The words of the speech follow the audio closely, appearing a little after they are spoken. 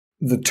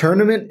The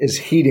tournament is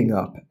heating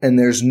up, and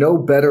there's no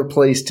better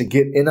place to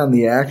get in on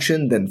the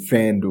action than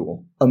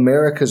FanDuel,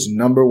 America's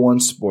 #1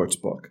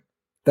 sportsbook.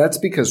 That's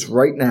because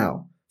right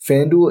now,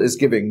 FanDuel is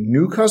giving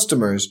new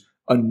customers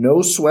a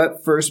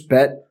no-sweat first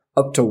bet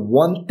up to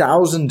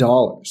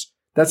 $1,000.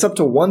 That's up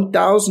to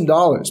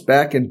 $1,000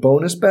 back in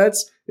bonus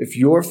bets if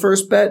your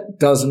first bet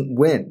doesn't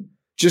win.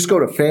 Just go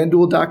to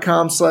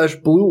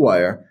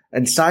FanDuel.com/BlueWire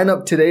and sign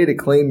up today to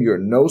claim your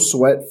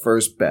no-sweat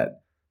first bet.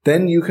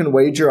 Then you can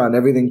wager on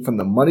everything from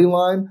the money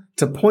line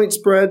to point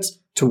spreads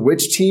to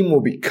which team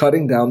will be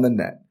cutting down the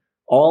net.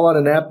 All on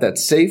an app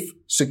that's safe,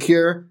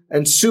 secure,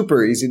 and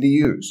super easy to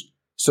use.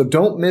 So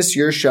don't miss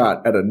your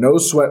shot at a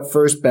no-sweat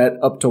first bet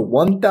up to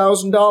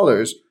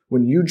 $1,000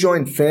 when you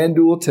join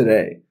FanDuel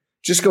today.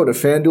 Just go to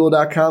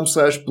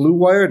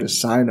FanDuel.com/BlueWire to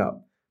sign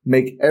up.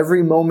 Make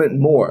every moment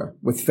more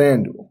with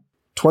FanDuel.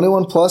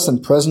 21 plus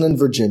and present in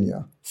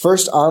Virginia.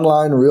 First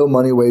online real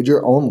money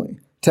wager only.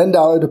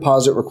 $10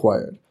 deposit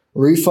required.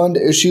 Refund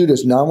issued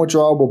as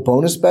non-withdrawable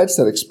bonus bets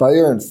that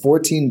expire in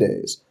 14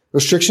 days.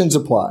 Restrictions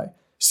apply.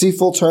 See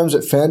full terms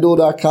at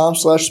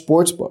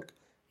FanDuel.com/sportsbook.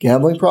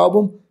 Gambling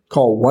problem?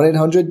 Call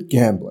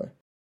 1-800-GAMBLER.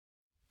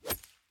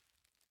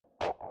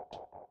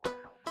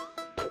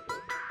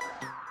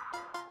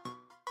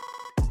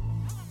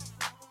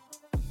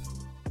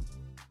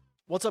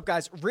 What's up,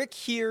 guys? Rick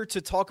here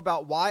to talk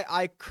about why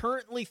I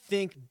currently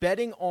think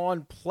betting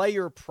on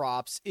player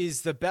props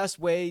is the best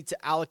way to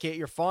allocate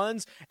your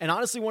funds, and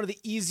honestly one of the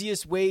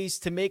easiest ways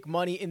to make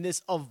money in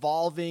this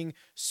evolving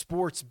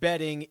sports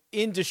betting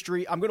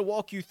industry. I'm going to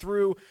walk you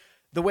through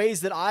the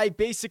ways that I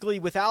basically,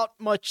 without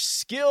much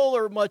skill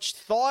or much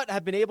thought,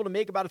 have been able to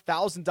make about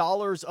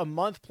 $1,000 a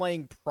month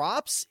playing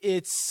props.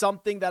 It's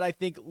something that I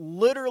think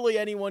literally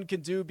anyone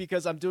can do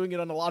because I'm doing it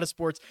on a lot of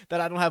sports that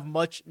I don't have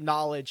much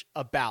knowledge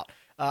about.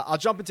 I'll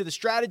jump into the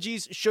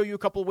strategies, show you a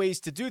couple of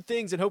ways to do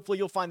things, and hopefully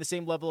you'll find the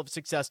same level of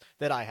success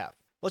that I have.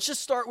 Let's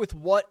just start with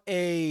what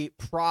a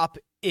prop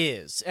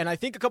is. And I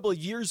think a couple of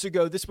years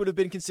ago, this would have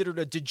been considered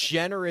a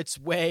degenerate's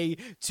way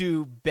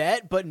to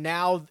bet, but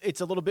now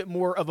it's a little bit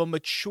more of a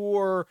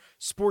mature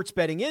sports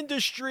betting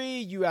industry.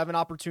 You have an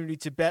opportunity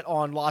to bet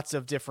on lots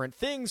of different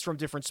things from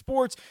different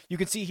sports. You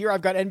can see here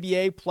I've got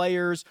NBA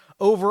players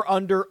over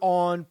under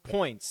on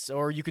points,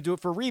 or you could do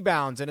it for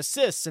rebounds and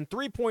assists and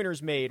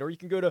three-pointers made, or you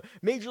can go to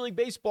Major League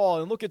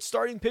Baseball and look at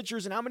starting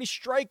pitchers and how many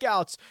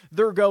strikeouts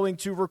they're going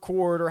to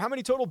record, or how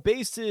many total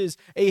bases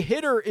a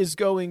hitter is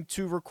going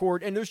to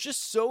record. And there's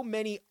just so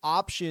many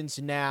options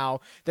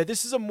now that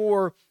this is a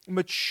more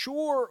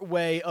mature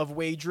way of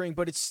wagering,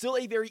 but it's still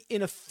a very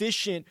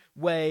inefficient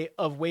way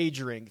of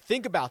wagering.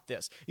 Think about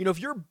this. You know,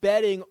 if you're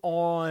betting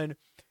on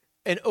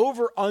an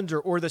over-under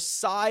or the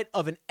side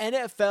of an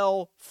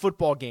NFL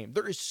football game,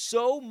 there is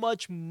so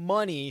much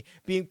money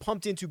being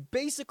pumped into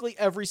basically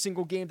every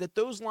single game that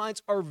those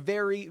lines are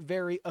very,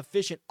 very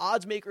efficient.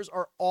 Odds makers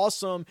are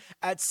awesome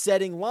at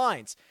setting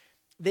lines.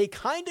 They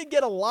kind of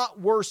get a lot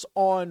worse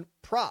on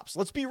props.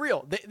 Let's be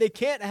real. They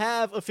can't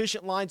have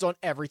efficient lines on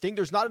everything.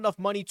 There's not enough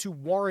money to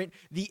warrant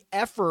the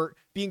effort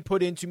being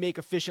put in to make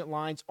efficient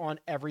lines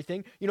on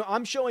everything. You know,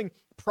 I'm showing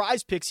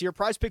Prize Picks here.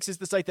 Prize Picks is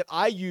the site that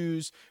I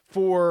use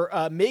for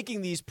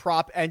making these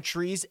prop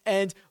entries.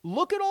 And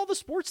look at all the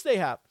sports they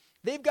have.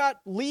 They've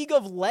got League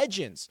of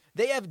Legends.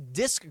 They have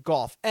disc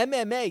golf,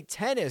 MMA,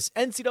 tennis,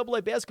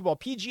 NCAA basketball,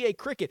 PGA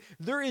cricket.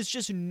 There is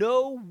just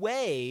no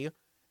way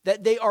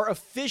that they are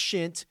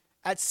efficient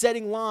at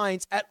setting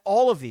lines at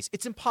all of these.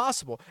 It's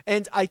impossible.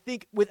 And I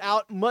think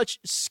without much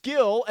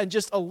skill and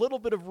just a little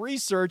bit of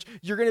research,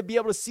 you're going to be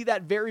able to see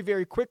that very,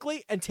 very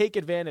quickly and take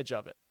advantage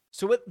of it.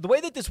 So the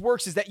way that this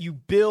works is that you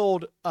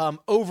build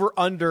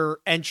over-under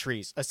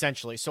entries,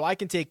 essentially. So I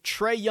can take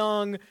Trae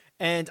Young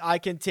and I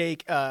can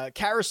take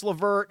Caris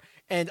LeVert,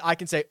 and I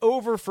can say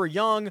over for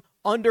Young,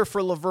 under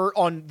for LeVert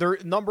on their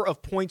number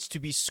of points to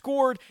be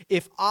scored.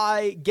 If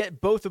I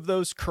get both of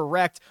those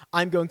correct,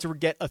 I'm going to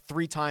get a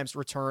 3 times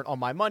return on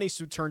my money,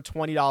 so turn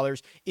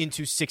 $20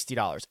 into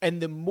 $60.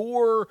 And the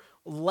more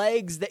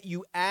legs that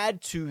you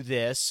add to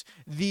this,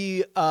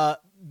 the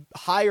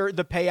higher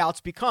the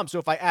payouts become. So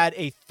if I add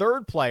a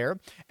third player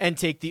and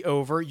take the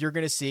over, you're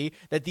going to see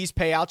that these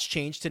payouts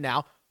change to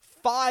now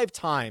 5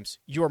 times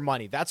your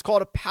money. That's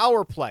called a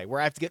power play, where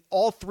I have to get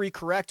all 3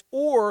 correct,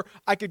 or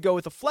I could go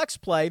with a flex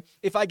play.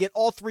 If I get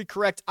all 3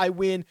 correct, I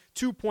win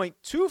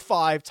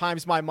 2.25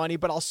 times my money,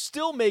 but I'll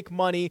still make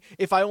money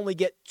if I only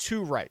get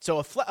 2 right.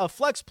 So a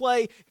flex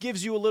play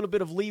gives you a little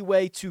bit of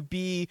leeway to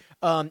be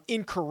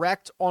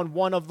incorrect on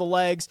one of the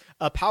legs.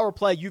 A power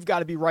play, you've got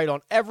to be right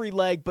on every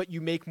leg, but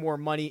you make more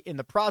money in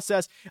the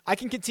process. I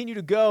can continue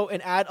to go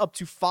and add up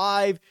to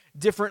 5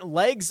 different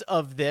legs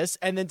of this,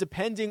 and then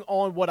depending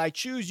on what I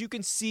choose, you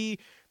can see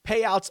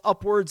payouts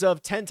upwards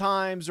of 10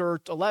 times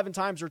or 11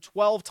 times or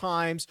 12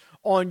 times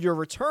on your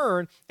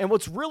return. And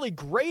what's really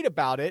great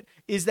about it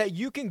is that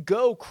you can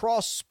go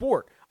cross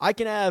sport. I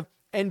can have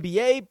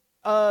NBA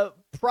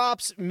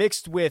props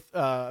mixed with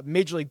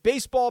Major League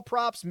Baseball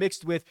props,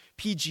 mixed with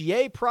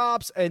PGA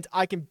props, and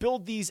I can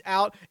build these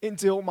out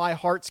until my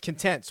heart's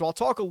content. So I'll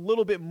talk a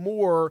little bit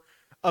more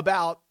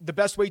about the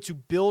best way to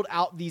build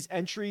out these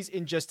entries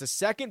in just a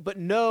second, but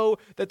know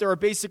that there are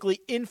basically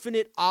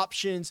infinite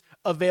options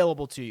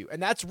available to you.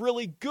 And that's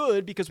really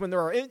good because when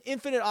there are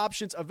infinite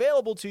options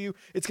available to you,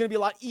 it's going to be a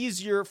lot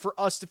easier for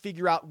us to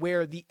figure out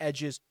where the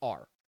edges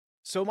are.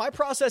 So my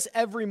process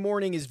every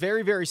morning is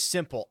very, very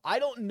simple. I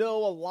don't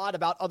know a lot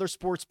about other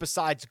sports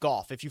besides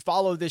golf. If you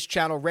follow this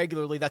channel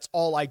regularly, that's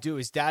all I do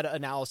is data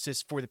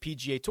analysis for the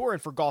PGA Tour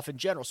and for golf in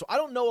general. So I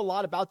don't know a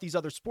lot about these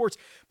other sports,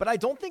 but I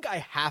don't think I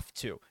have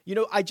to.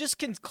 I just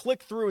can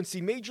click through and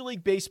see Major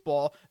League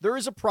Baseball. There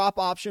is a prop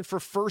option for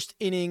first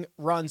inning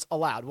runs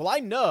allowed. Well, I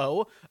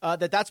know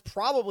that that's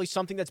probably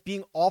something that's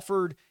being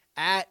offered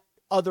at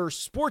other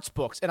sports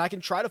books, and I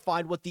can try to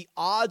find what the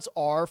odds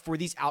are for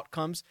these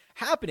outcomes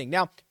happening.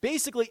 Now,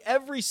 basically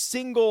every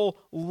single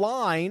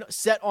line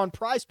set on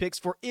Prize Picks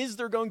for is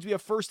there going to be a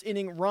first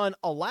inning run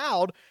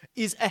allowed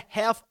is a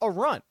half a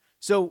run.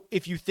 So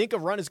if you think a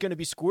run is going to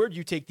be scored,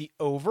 you take the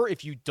over.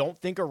 If you don't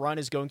think a run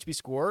is going to be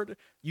scored,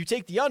 you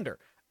take the under.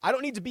 I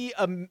don't need to be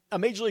a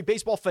Major League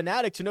Baseball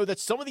fanatic to know that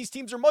some of these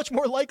teams are much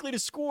more likely to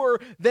score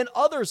than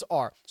others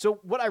are. So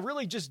what I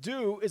really just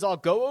do is I'll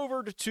go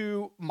over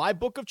to my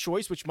book of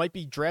choice, which might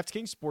be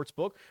DraftKings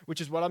Sportsbook, which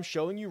is what I'm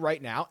showing you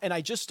right now. And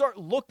I just start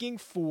looking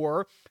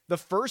for the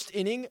first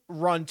inning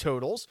run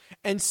totals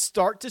and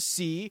start to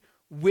see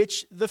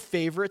which the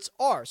favorites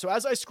are. So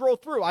as I scroll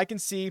through, I can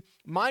see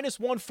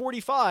minus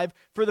 145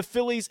 for the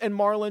Phillies and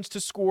Marlins to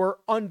score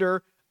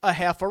under a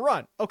half a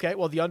run. Okay,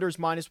 well, the under is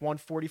minus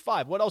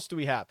 145. What else do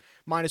we have?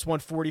 Minus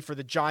 140 for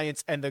the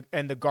Giants and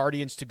the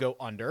Guardians to go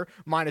under.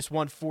 Minus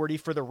 140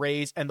 for the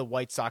Rays and the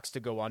White Sox to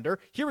go under.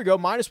 Here we go,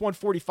 minus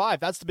 145.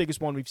 That's the biggest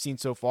one we've seen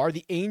so far.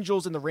 The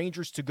Angels and the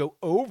Rangers to go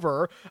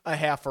over a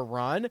half a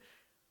run.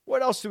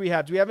 What else do we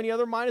have? Do we have any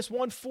other minus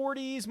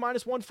 140s,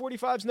 minus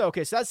 145s? No.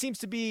 Okay, so that seems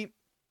to be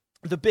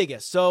the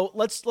biggest. So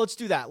let's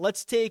do that.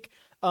 Let's take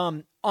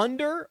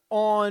under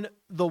on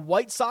the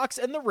White Sox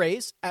and the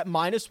Rays at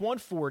minus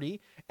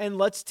 140, and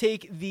let's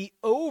take the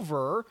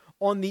over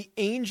on the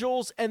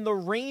Angels and the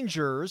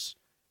Rangers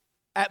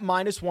at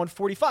minus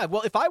 145.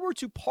 Well, if I were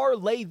to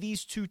parlay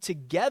these two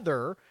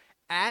together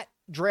at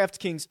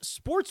DraftKings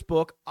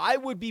Sportsbook, I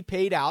would be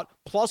paid out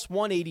plus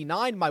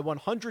 189. My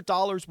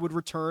 $100 would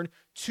return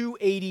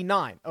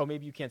 $289. Oh,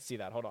 maybe you can't see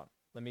that. Hold on.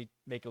 Let me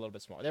make it a little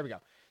bit smaller. There we go.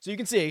 So you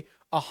can see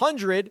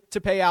 100 to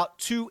pay out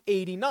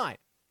 289.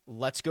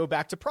 Let's go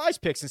back to Prize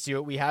Picks and see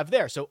what we have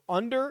there. So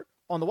under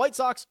on the White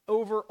Sox,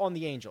 over on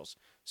the Angels.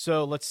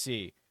 So let's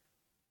see.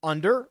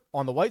 Under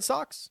on the White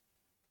Sox,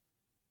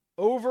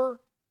 over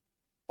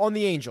on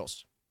the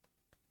Angels.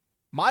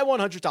 My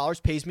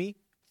 $100 pays me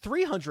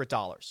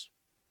 $300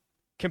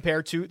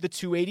 compared to the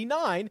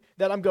 $289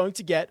 that I'm going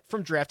to get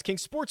from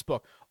DraftKings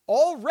Sportsbook.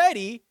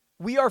 Already,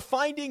 we are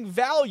finding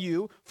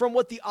value from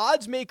what the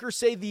odds makers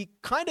say the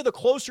kind of the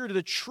closer to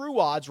the true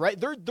odds, right?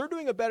 They're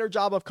doing a better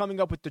job of coming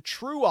up with the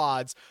true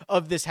odds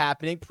of this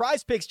happening.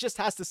 Prize Picks just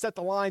has to set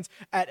the lines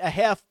at a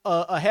half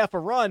a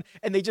run,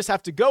 and they just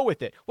have to go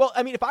with it. Well,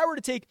 I mean, if I were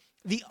to take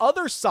the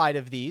other side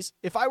of these,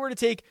 if I were to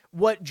take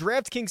what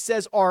DraftKings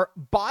says are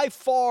by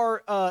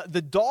far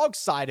the dog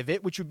side of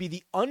it, which would be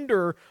the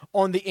under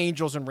on the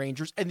Angels and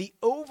Rangers and the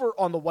over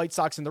on the White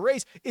Sox and the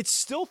Rays, it's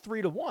still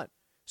 3-1.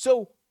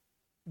 So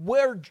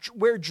where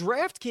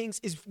DraftKings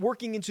is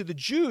working into the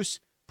juice,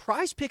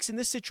 Prize Picks in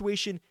this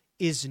situation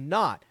is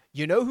not.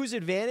 You know whose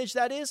advantage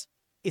that is?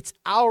 It's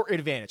our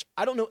advantage.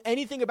 I don't know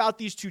anything about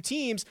these two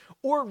teams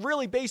or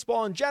really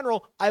baseball in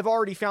general. I've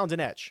already found an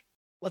edge.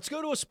 Let's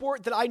go to a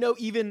sport that I know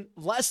even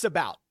less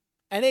about.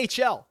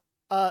 NHL.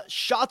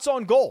 Shots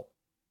on goal.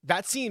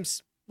 That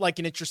seems like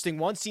an interesting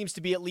one. Seems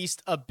to be at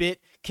least a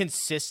bit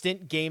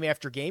consistent game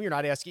after game. You're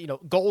not asking,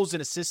 goals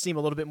and assists seem a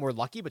little bit more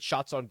lucky, but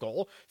shots on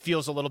goal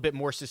feels a little bit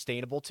more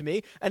sustainable to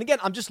me. And again,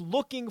 I'm just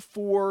looking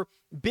for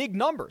big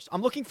numbers.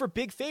 I'm looking for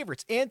big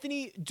favorites.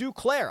 Anthony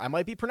Duclair. I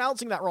might be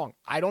pronouncing that wrong.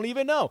 I don't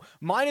even know.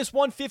 Minus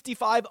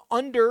 155,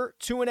 under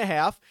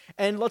 2.5.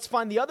 And let's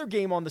find the other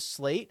game on the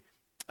slate.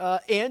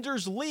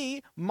 Anders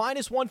Lee,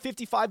 minus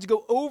 155 to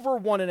go over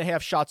 1.5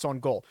 shots on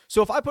goal.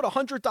 So if I put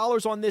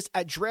 $100 on this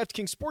at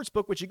DraftKings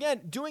Sportsbook, which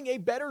again, doing a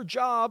better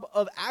job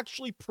of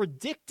actually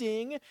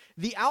predicting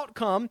the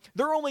outcome,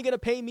 they're only going to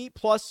pay me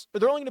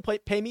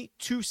pay me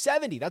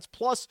 $270. That's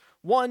plus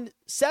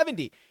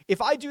 $170.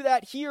 If I do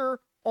that here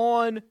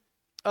on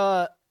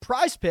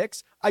Prize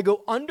Picks, I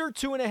go under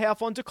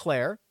 2.5 on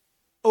Duclair,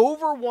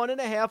 over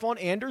 1.5 on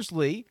Anders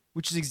Lee,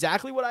 which is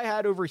exactly what I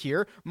had over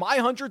here. My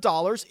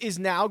 $100 is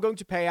now going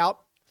to pay out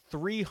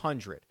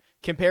 $300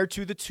 compared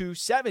to the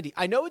 $270.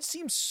 I know it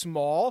seems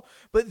small,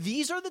 but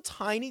these are the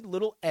tiny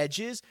little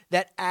edges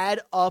that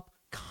add up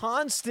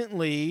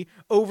constantly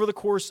over the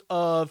course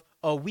of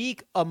a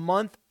week, a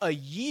month, a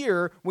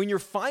year, when you're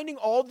finding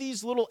all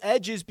these little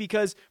edges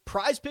because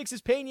Prize Picks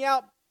is paying you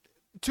out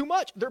too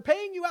much. They're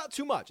paying you out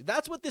too much.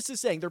 That's what this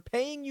is saying. They're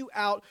paying you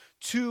out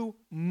too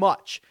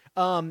much.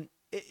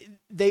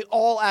 They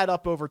all add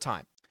up over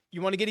time.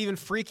 You want to get even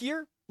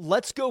freakier?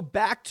 Let's go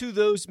back to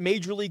those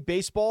Major League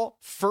Baseball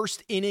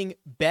first inning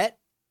bet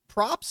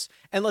props,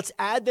 and let's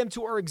add them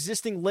to our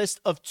existing list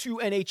of 2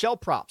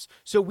 NHL props.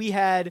 So we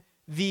had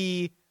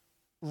the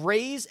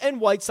Rays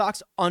and White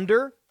Sox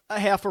under a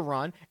half a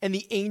run, and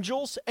the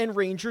Angels and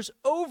Rangers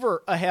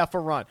over a half a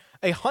run.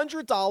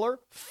 $100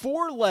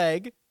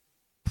 4-leg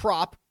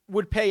prop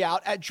would pay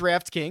out at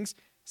DraftKings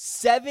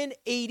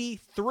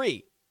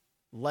 $783.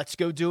 Let's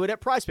go do it at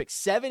PrizePicks.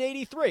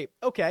 $783.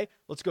 Okay,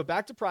 let's go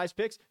back to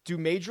PrizePicks. Do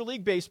Major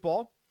League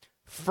Baseball.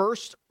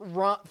 First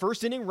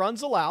inning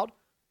runs allowed.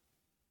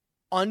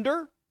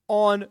 Under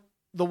on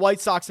the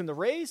White Sox and the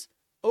Rays.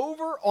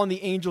 Over on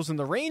the Angels and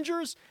the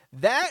Rangers.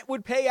 That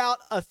would pay out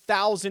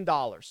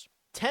 $1,000.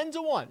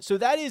 10-1. So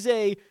that is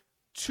a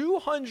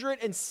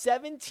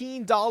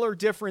 $217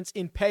 difference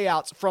in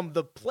payouts from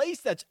the place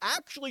that's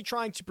actually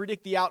trying to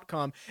predict the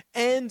outcome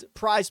and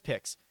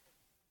PrizePicks.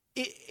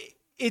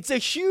 It's a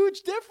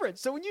huge difference.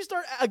 So when you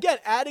start, again,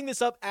 adding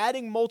this up,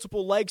 adding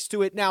multiple legs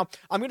to it. Now,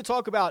 I'm going to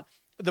talk about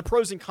the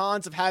pros and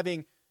cons of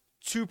having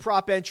 2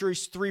 prop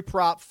entries, 3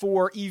 prop,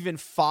 4, even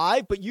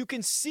 5. But you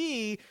can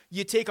see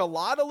you take a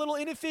lot of little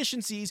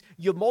inefficiencies,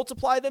 you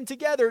multiply them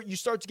together, you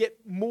start to get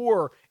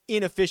more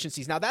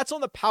inefficiencies. Now, that's on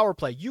the power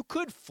play. You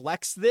could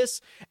flex this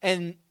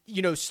and,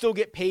 still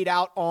get paid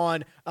out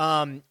on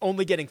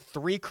only getting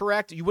 3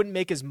 correct. You wouldn't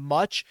make as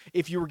much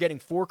if you were getting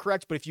 4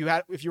 correct. But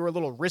if you were a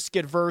little risk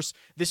adverse,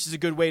 this is a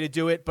good way to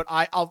do it. But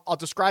I'll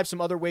describe some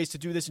other ways to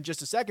do this in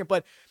just a second.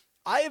 But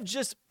I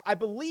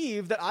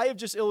believe that I have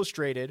just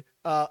illustrated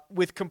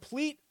with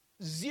complete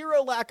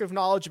zero lack of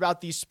knowledge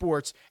about these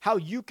sports, how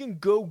you can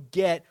go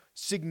get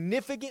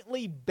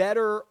significantly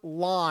better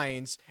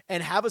lines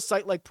and have a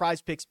site like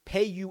PrizePicks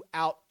pay you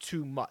out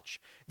too much.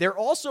 They're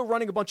also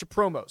running a bunch of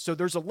promos. So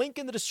there's a link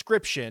in the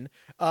description.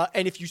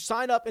 And if you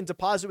sign up and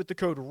deposit with the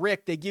code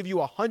RICK, they give you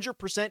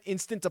 100%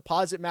 instant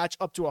deposit match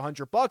up to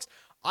 $100.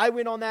 I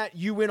win on that.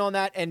 You win on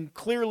that. And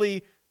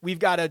clearly we've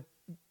got a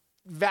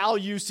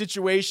value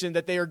situation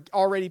that they are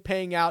already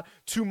paying out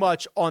too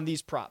much on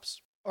these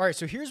props. All right,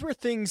 so here's where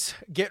things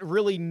get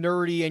really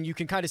nerdy and you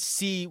can kind of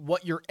see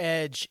what your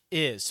edge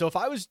is. So if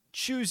I was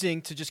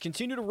choosing to just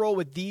continue to roll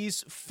with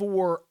these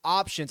 4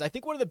 options, I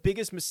think one of the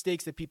biggest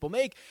mistakes that people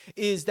make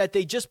is that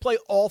they just play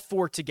all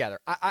 4 together.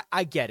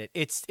 I get it.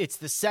 It's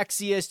the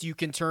sexiest. You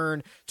can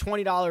turn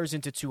 $20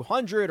 into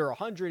 $200 or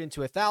 $100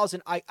 into $1,000.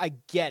 I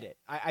get it.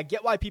 I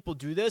get why people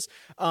do this.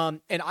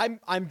 And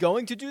I'm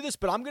going to do this,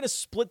 but I'm going to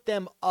split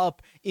them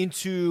up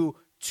into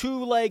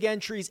 2-leg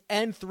entries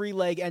and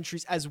 3-leg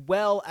entries, as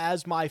well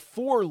as my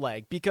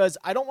 4-leg, because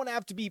I don't want to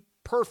have to be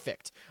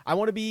perfect. I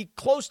want to be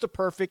close to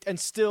perfect and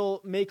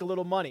still make a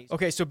little money.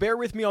 Okay, so bear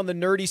with me on the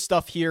nerdy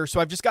stuff here. So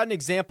I've just got an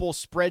example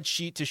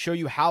spreadsheet to show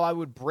you how I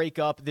would break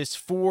up this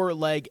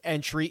 4-leg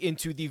entry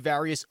into the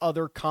various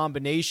other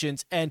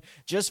combinations. And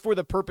just for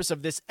the purpose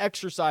of this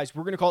exercise,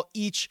 we're going to call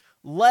each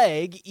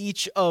leg,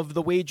 each of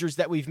the wagers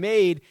that we've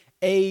made,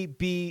 A,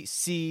 B,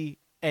 C,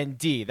 and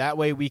D. That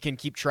way we can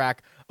keep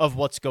track of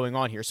what's going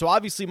on here. So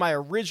obviously my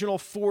original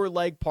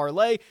 4-leg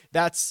parlay,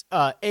 that's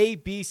A,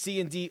 B, C,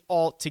 and D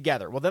all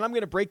together. Well, then I'm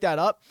going to break that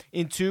up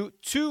into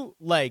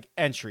 2-leg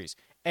entries.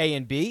 A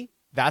and B,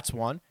 that's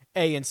one.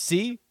 A and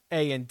C,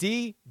 A and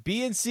D,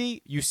 B and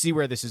C, you see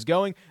where this is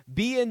going.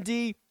 B and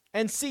D,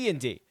 and C and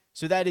D.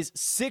 So that is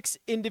 6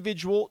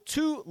 individual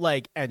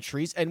 2-leg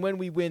entries. And when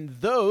we win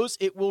those,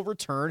 it will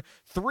return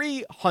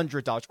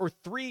 $300 or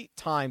 3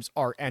 times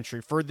our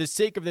entry. For the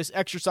sake of this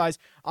exercise,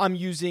 I'm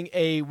using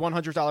a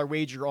 $100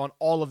 wager on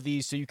all of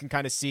these so you can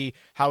kind of see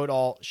how it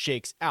all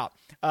shakes out.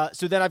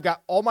 So then I've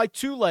got all my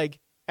 2-leg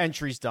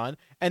entries done.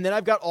 And then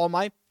I've got all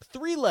my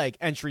 3-leg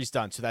entries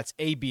done. So that's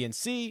A, B, and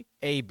C,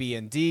 A, B,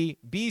 and D,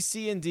 B,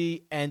 C, and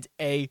D, and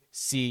A,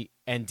 C,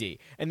 and D.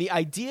 And the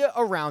idea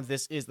around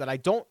this is that I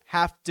don't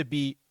have to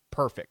be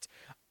perfect.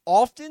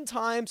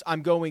 Oftentimes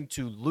I'm going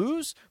to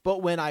lose,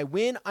 but when I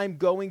win, I'm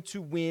going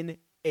to win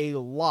a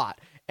lot.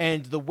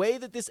 And the way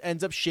that this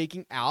ends up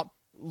shaking out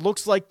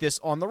looks like this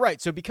on the right.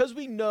 So because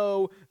we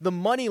know the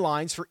money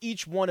lines for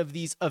each one of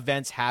these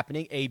events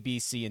happening, A, B,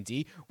 C, and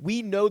D,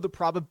 we know the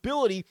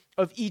probability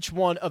of each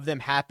one of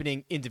them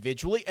happening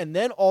individually, and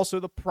then also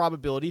the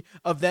probability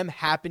of them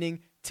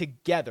happening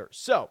together.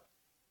 So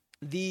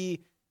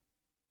we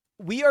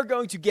are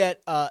going to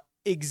get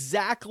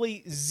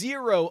exactly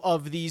 0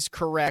 of these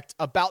correct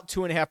about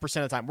 2.5%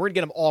 of the time. We're going to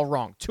get them all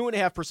wrong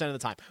 2.5% of the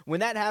time. When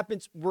that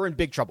happens, we're in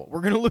big trouble.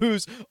 We're going to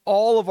lose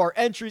all of our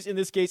entries. In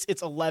this case,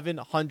 it's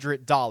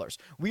 $1,100.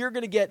 We are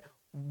going to get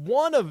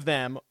one of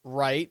them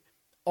right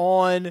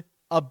on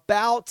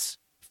about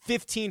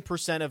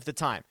 15% of the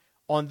time.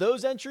 On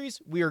those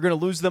entries, we are going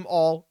to lose them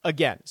all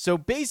again. So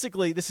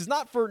basically, this is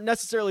not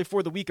necessarily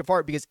for the weak of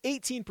heart, because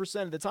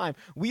 18% of the time,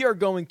 we are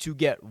going to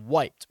get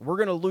wiped. We're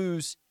going to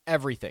lose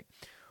everything.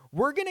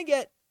 We're going to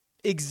get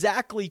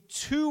exactly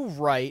 2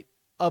 right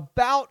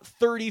about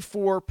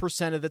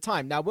 34% of the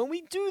time. Now, when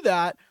we do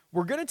that,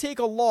 we're going to take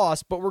a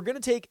loss, but we're going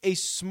to take a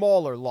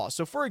smaller loss.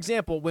 So, for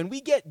example, when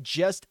we get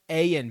just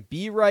A and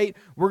B right,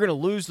 we're going to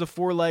lose the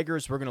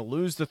 4-leggers, we're going to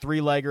lose the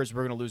 3-leggers,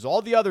 we're going to lose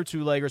all the other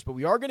 2-leggers, but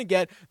we are going to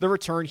get the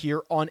return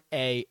here on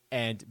A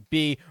and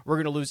B. We're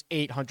going to lose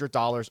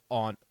 $800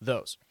 on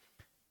those.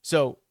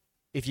 So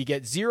if you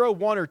get 0,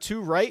 1, or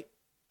 2 right,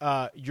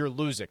 you're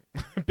losing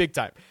big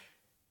time.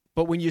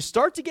 But when you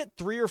start to get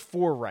 3 or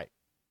 4 right,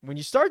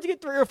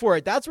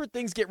 that's where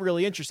things get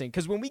really interesting.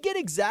 Because when we get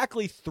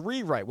exactly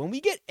 3 right, when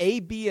we get A,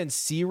 B, and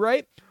C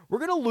right, we're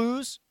going to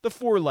lose the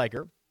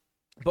 4-legger,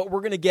 but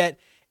we're going to get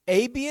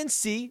A, B, and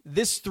C,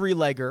 this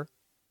 3-legger,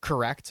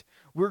 correct.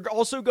 We're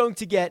also going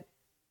to get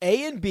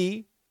A and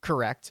B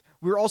correct.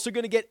 We're also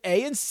going to get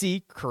A and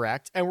C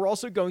correct. And we're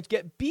also going to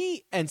get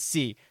B and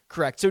C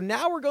correct. So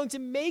now we're going to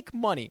make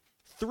money.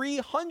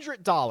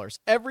 $300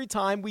 every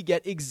time we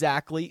get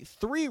exactly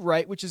 3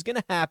 right, which is going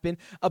to happen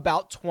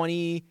about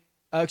 34%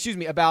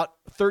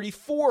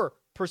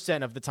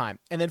 of the time.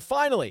 And then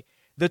finally,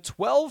 the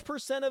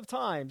 12% of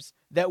times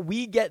that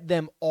we get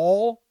them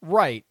all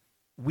right,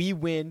 we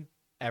win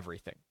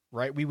everything,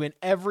 right? We win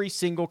every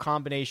single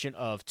combination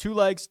of 2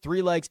 legs,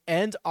 3 legs,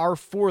 and our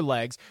 4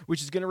 legs,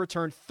 which is going to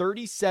return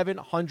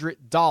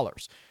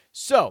 $3,700.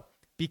 So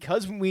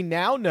because we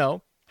now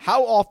know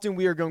how often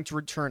we are going to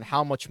return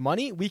how much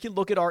money, we can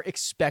look at our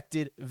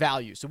expected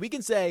value. So we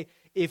can say,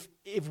 if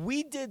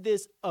we did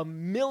this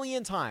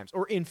 1,000,000 times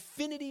or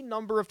infinity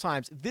number of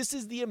times, this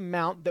is the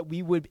amount that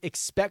we would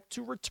expect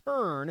to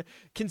return,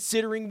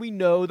 considering we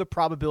know the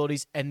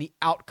probabilities and the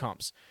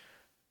outcomes.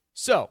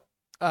 So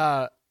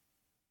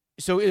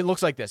it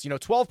looks like this.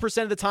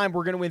 12% of the time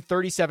we're going to win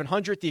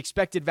 $3,700. The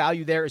expected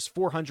value there is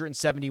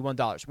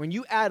 $471. When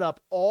you add up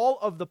all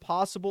of the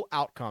possible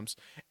outcomes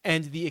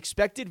and the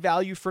expected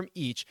value from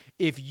each,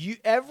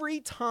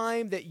 every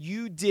time that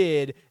you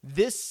did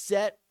this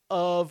set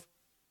of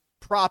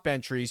prop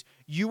entries,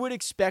 you would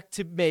expect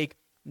to make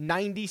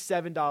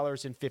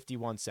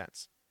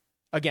 $97.51.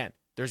 Again,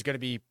 there's going to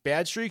be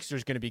bad streaks,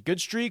 there's going to be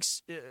good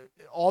streaks,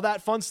 all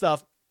that fun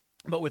stuff.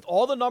 But with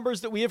all the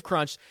numbers that we have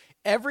crunched,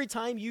 every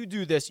time you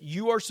do this,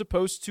 you are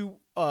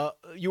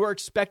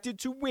expected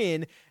to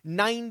win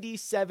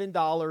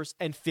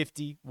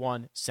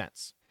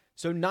 $97.51.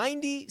 So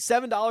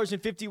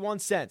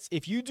 $97.51.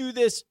 If you do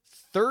this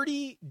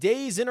 30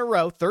 days in a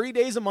row, 30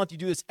 days a month, you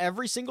do this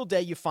every single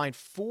day, you find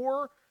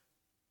 4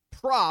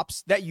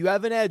 props that you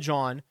have an edge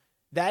on.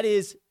 That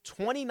is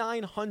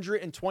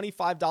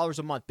 $2,925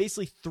 a month,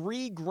 basically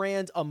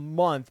 $3,000 a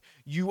month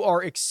you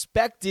are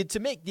expected to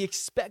make. The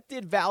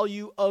expected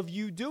value of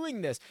you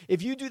doing this.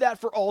 If you do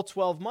that for all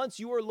 12 months,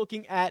 you are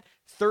looking at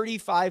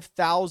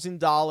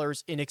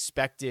 $35,000 in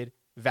expected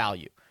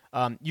value.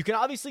 You can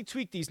obviously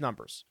tweak these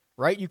numbers,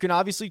 right? You can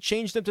obviously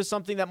change them to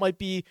something that might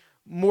be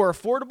more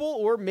affordable,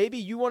 or maybe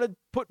you want to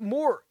put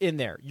more in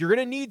there. You're going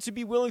to need to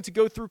be willing to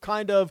go through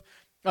kind of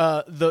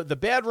the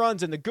bad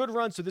runs and the good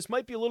runs. So this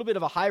might be a little bit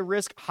of a high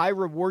risk, high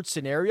reward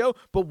scenario.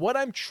 But what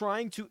I'm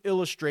trying to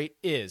illustrate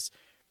is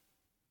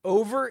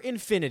over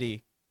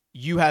infinity,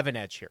 you have an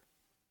edge here.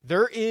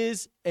 There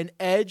is an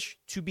edge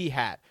to be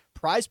had.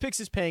 Prize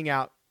Picks is paying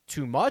out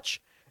too much.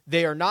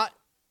 They are not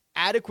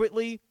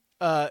adequately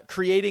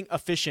creating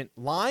efficient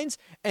lines.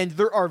 And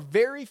there are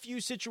very few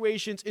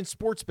situations in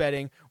sports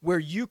betting where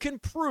you can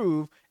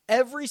prove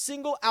every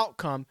single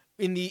outcome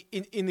in the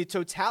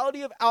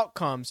totality of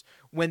outcomes.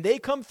 When they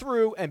come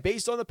through and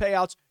based on the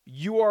payouts,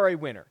 you are a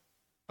winner.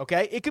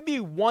 Okay? It could be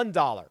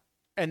 $1,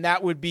 and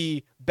that would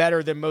be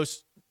better than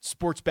most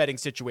sports betting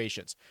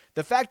situations.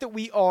 The fact that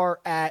we are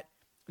at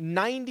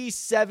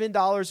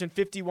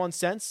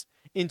 $97.51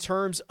 in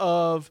terms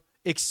of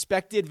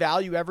expected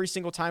value every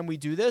single time we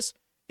do this,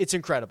 it's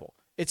incredible.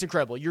 It's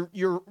incredible.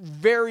 You're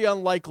very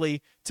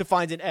unlikely to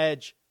find an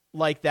edge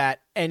like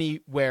that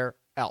anywhere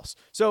else.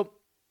 So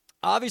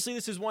obviously,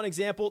 this is one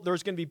example.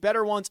 There's going to be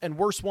better ones and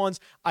worse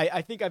ones.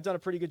 I think I've done a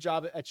pretty good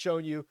job at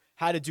showing you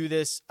how to do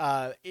this.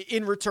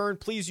 In return,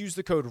 please use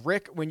the code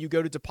RICK when you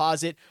go to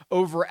deposit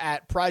over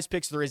at Prize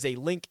Picks. There is a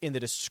link in the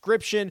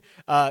description.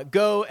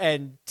 Go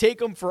and take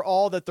them for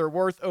all that they're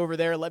worth over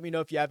there. Let me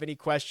know if you have any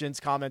questions,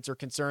 comments, or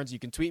concerns. You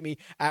can tweet me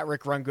at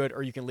Rick Rungood,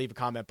 or you can leave a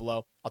comment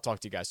below. I'll talk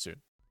to you guys soon.